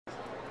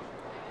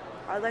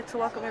I'd like to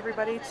welcome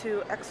everybody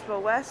to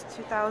Expo West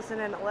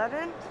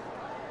 2011.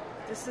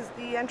 This is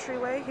the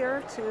entryway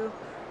here to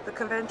the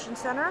convention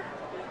center.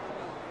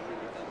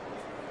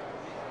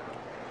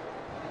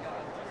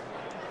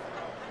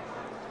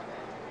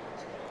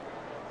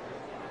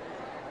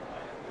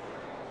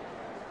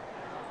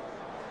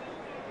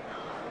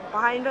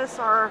 Behind us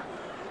are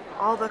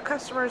all the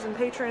customers and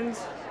patrons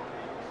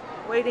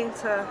waiting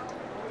to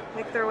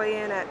make their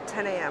way in at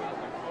 10 a.m.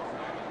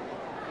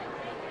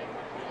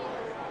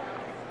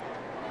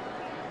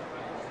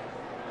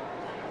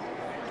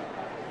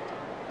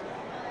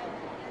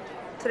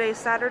 Today's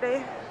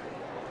Saturday.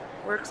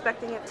 We're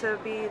expecting it to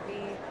be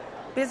the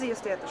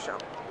busiest day at the show.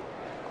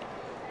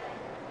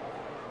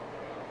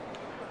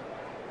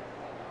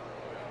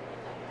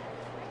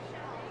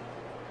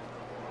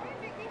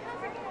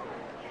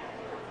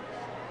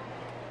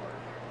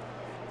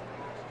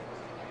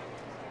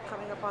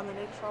 Coming up on the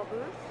Natrol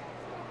booth.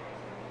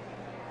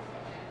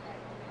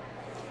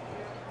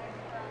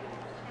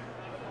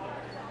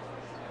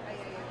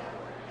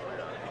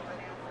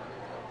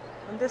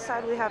 On this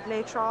side we have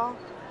Natrol,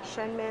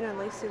 Shenmin, and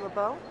Lacey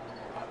LeBeau.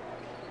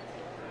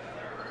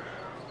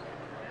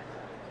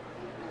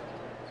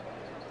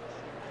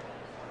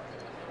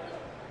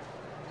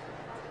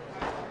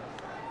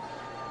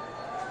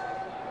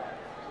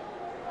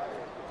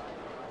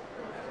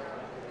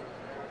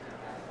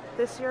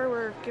 This year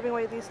we're giving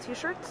away these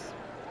t-shirts,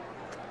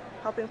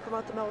 helping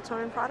promote the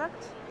melatonin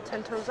product,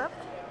 10 Toes Up.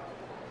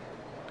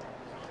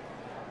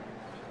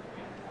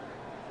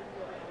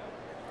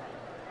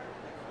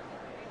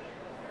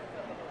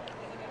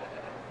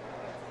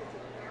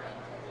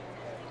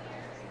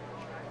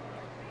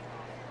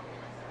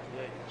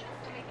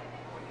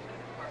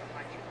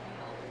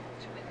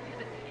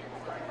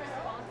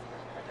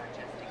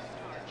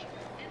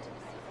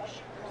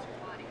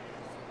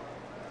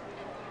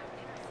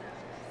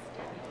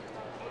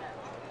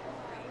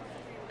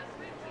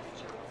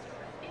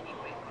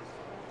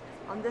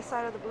 On this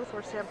side of the booth,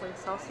 we're sampling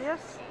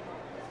Celsius,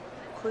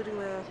 including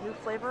the new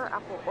flavor,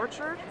 Apple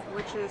Orchard,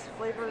 which is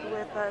flavored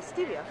with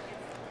stevia.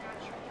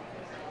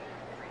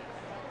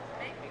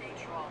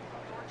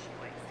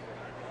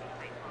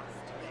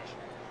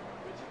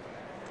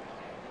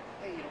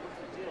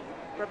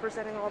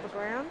 Representing all the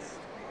brands.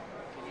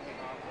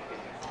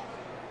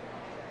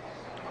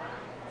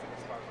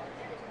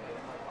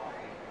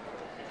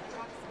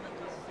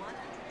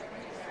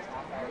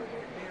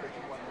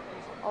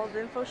 All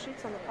the info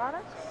sheets on the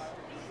products.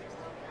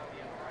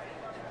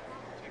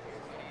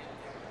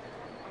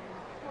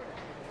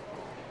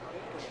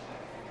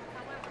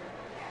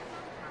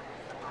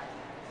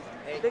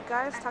 Big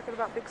guys talking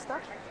about big stuff.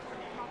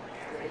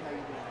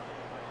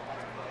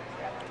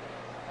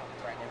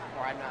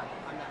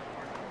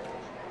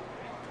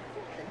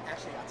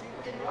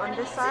 On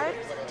this side,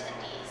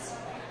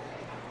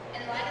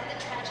 in light of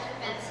the tragic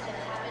events that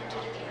have happened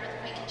due to the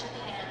earthquake in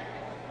Japan,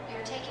 we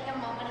are taking a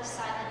moment of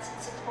silence in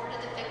support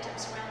of the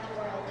victims around the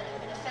world that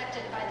have been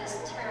affected by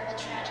this terrible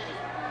tragedy.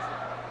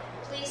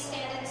 Please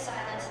stand in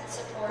silence in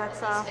support of these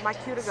victims. That's my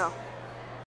cue to go.